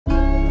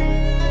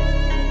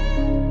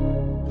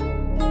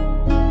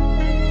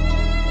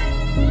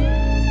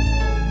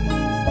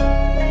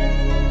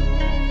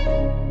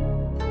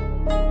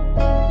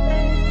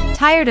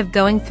Tired of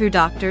going through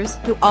doctors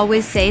who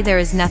always say there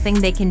is nothing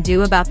they can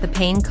do about the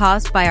pain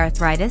caused by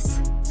arthritis?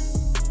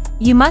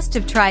 You must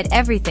have tried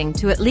everything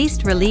to at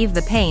least relieve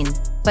the pain,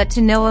 but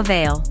to no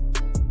avail.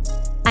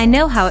 I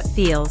know how it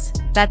feels,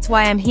 that's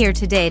why I'm here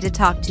today to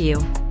talk to you.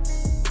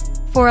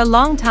 For a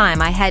long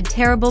time I had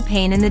terrible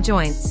pain in the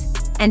joints,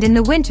 and in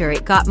the winter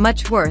it got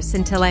much worse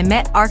until I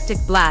met Arctic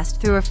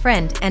Blast through a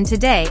friend, and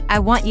today I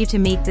want you to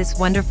meet this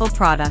wonderful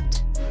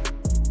product.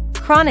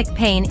 Chronic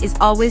pain is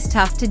always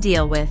tough to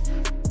deal with.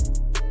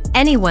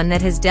 Anyone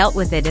that has dealt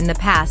with it in the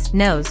past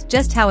knows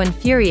just how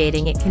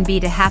infuriating it can be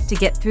to have to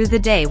get through the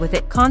day with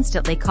it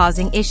constantly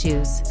causing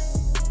issues.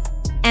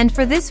 And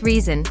for this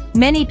reason,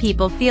 many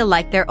people feel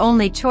like their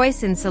only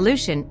choice and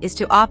solution is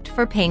to opt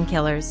for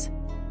painkillers.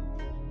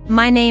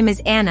 My name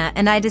is Anna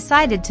and I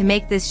decided to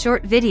make this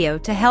short video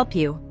to help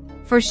you.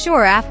 For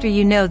sure, after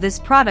you know this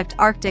product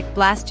Arctic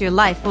Blast, your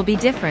life will be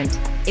different.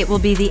 It will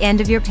be the end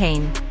of your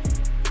pain.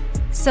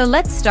 So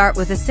let's start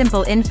with a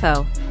simple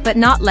info, but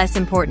not less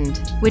important,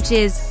 which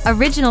is,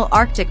 original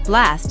Arctic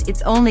Blast.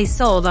 It's only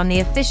sold on the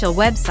official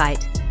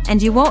website,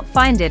 and you won't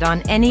find it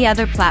on any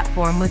other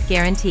platform with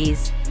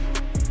guarantees.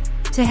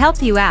 To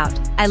help you out,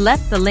 I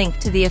left the link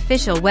to the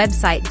official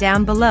website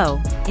down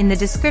below, in the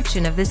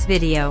description of this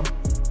video.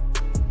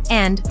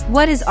 And,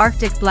 what is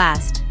Arctic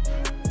Blast?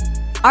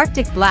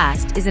 Arctic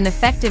Blast is an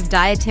effective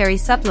dietary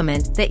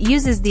supplement that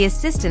uses the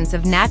assistance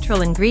of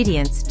natural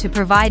ingredients to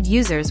provide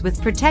users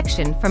with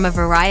protection from a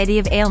variety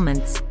of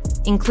ailments,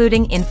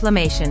 including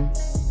inflammation,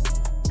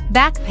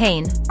 back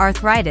pain,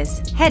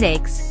 arthritis,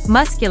 headaches,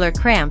 muscular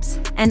cramps,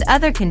 and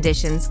other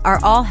conditions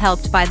are all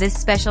helped by this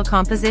special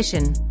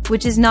composition,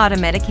 which is not a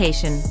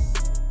medication.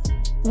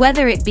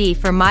 Whether it be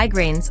for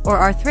migraines or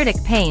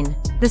arthritic pain,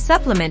 the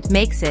supplement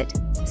makes it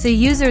so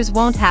users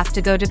won't have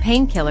to go to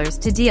painkillers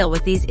to deal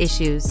with these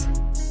issues.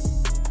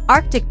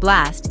 Arctic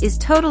Blast is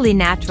totally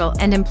natural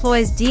and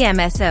employs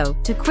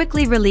DMSO to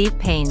quickly relieve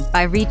pain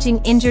by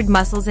reaching injured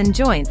muscles and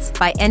joints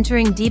by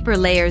entering deeper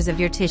layers of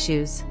your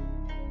tissues.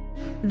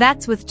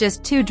 That's with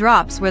just 2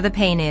 drops where the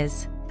pain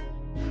is.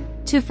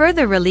 To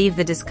further relieve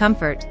the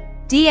discomfort,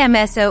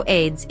 DMSO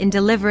aids in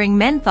delivering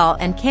menthol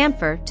and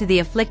camphor to the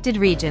afflicted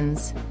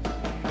regions.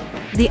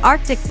 The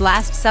Arctic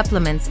Blast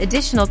supplement's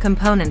additional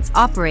components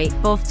operate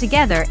both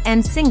together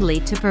and singly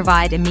to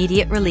provide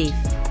immediate relief.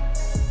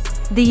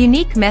 The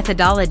unique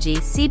methodology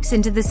seeps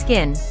into the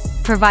skin,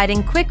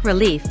 providing quick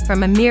relief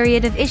from a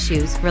myriad of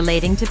issues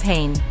relating to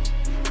pain.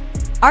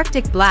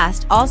 Arctic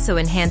Blast also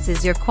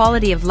enhances your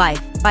quality of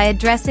life by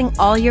addressing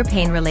all your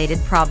pain-related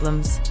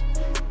problems.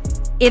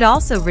 It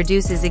also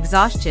reduces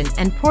exhaustion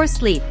and poor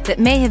sleep that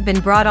may have been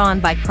brought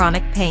on by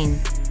chronic pain.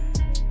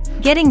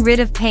 Getting rid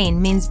of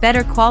pain means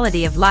better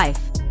quality of life.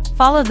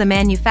 Follow the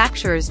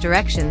manufacturer's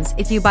directions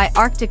if you buy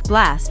Arctic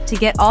Blast to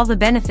get all the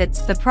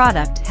benefits the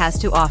product has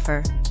to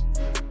offer.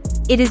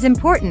 It is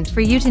important for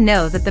you to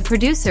know that the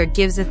producer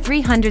gives a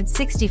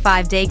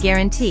 365-day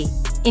guarantee.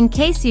 In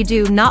case you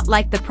do not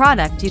like the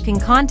product, you can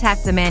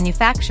contact the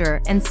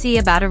manufacturer and see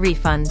about a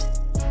refund.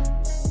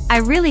 I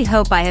really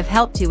hope I have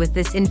helped you with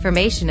this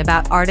information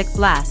about Arctic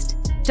Blast.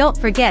 Don't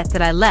forget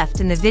that I left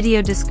in the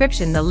video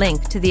description the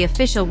link to the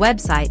official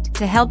website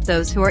to help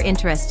those who are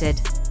interested.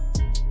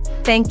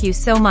 Thank you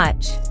so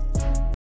much.